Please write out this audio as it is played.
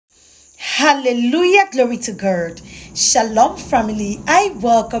Hallelujah, glory to God. Shalom, family. I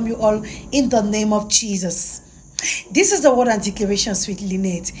welcome you all in the name of Jesus. This is the word and declarations with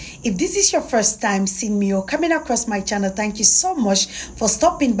Lynette. If this is your first time seeing me or coming across my channel, thank you so much for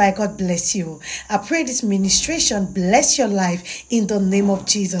stopping by. God bless you. I pray this ministration bless your life in the name of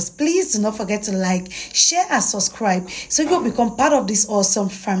Jesus. Please do not forget to like, share, and subscribe so you'll become part of this awesome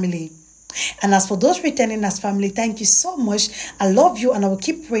family. And as for those returning as family, thank you so much. I love you and I will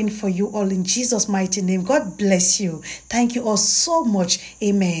keep praying for you all in Jesus' mighty name. God bless you. Thank you all so much.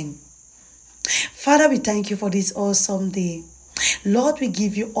 Amen. Father, we thank you for this awesome day. Lord, we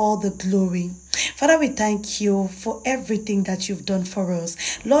give you all the glory. Father, we thank you for everything that you've done for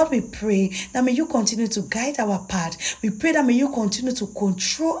us. Lord, we pray that may you continue to guide our path. We pray that may you continue to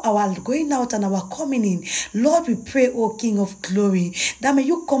control our going out and our coming in. Lord, we pray, O King of glory, that may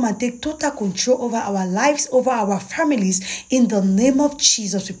you come and take total control over our lives, over our families. In the name of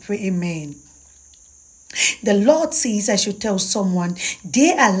Jesus, we pray, amen. The Lord says I should tell someone,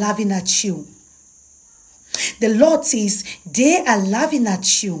 they are laughing at you. The Lord says they are laughing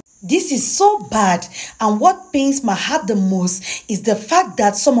at you. This is so bad, and what pains my heart the most is the fact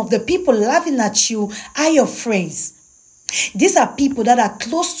that some of the people laughing at you are your friends. These are people that are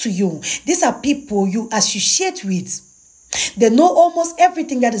close to you. These are people you associate with. They know almost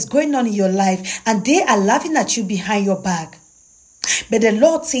everything that is going on in your life, and they are laughing at you behind your back. But the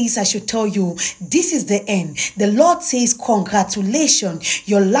Lord says I should tell you, this is the end. The Lord says, congratulations.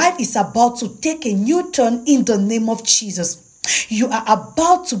 Your life is about to take a new turn in the name of Jesus. You are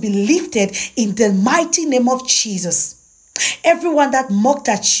about to be lifted in the mighty name of Jesus. Everyone that mocked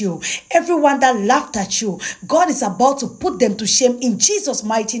at you, everyone that laughed at you, God is about to put them to shame. In Jesus'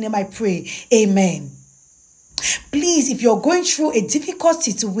 mighty name I pray. Amen. Please, if you're going through a difficult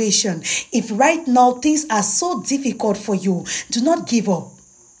situation, if right now things are so difficult for you, do not give up.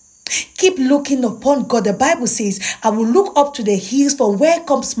 Keep looking upon God. The Bible says, I will look up to the hills, from where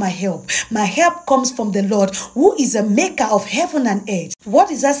comes my help. My help comes from the Lord, who is a maker of heaven and earth. What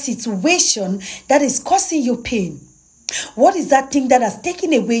is that situation that is causing you pain? What is that thing that has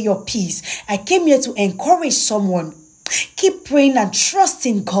taken away your peace? I came here to encourage someone. Keep praying and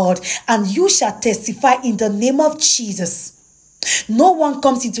trusting God, and you shall testify in the name of Jesus. No one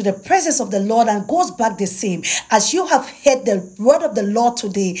comes into the presence of the Lord and goes back the same. As you have heard the word of the Lord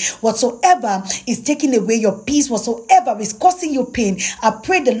today, whatsoever is taking away your peace, whatsoever is causing you pain, I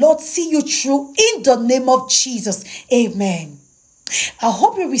pray the Lord see you through in the name of Jesus. Amen. I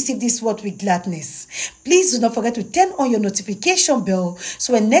hope you receive this word with gladness. Please do not forget to turn on your notification bell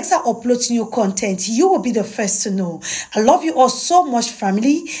so when next I upload new content, you will be the first to know. I love you all so much,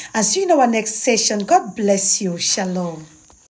 family, and see you in our next session. God bless you. Shalom.